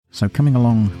So coming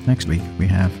along next week, we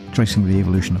have Tracing the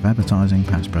Evolution of Advertising,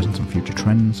 Past, Present and Future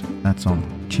Trends. That's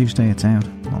on Tuesday, it's out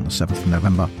on the 7th of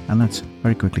November. And that's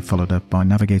very quickly followed up by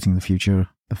Navigating the Future,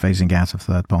 the Phasing Out of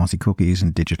Third-Party Cookies in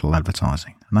Digital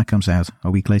Advertising. And that comes out a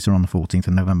week later on the 14th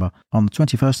of November. On the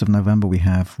 21st of November, we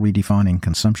have Redefining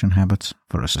Consumption Habits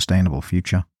for a Sustainable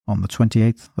Future. On the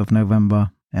 28th of November,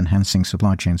 Enhancing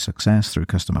Supply Chain Success Through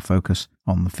Customer Focus.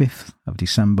 On the 5th of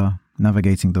December,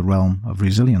 Navigating the Realm of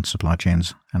Resilient Supply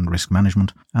Chains and Risk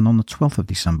Management. And on the 12th of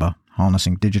December,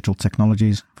 Harnessing Digital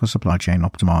Technologies for Supply Chain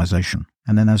Optimization.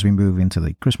 And then as we move into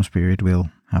the Christmas period,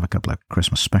 we'll have a couple of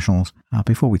Christmas specials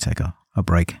before we take a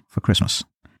break for Christmas.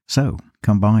 So,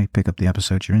 come by, pick up the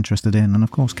episodes you're interested in, and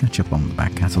of course catch up on the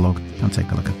back catalogue and take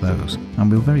a look at those.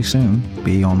 And we'll very soon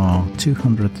be on our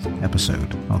 200th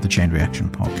episode of the Chain Reaction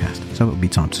podcast, so it'll be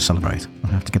time to celebrate.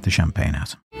 I'll have to get the champagne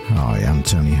out. Hi, I'm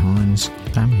Tony Hines.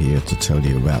 I'm here to tell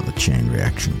you about the Chain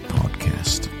Reaction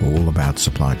podcast, all about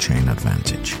supply chain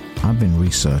advantage. I've been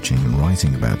researching and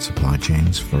writing about supply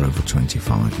chains for over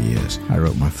 25 years. I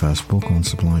wrote my first book on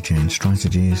supply chain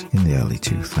strategies in the early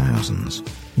 2000s.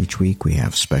 Each week we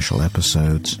have special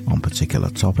episodes on particular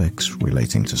topics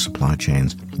relating to supply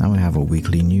chains, and we have a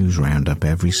weekly news roundup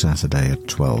every Saturday at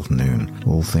 12 noon,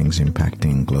 all things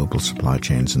impacting global supply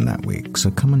chains in that week. So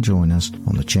come and join us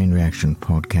on the Chain Reaction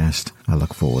podcast. I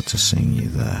look forward to seeing you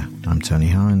there. I'm Tony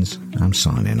Hines. I'm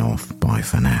signing off. Bye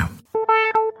for now.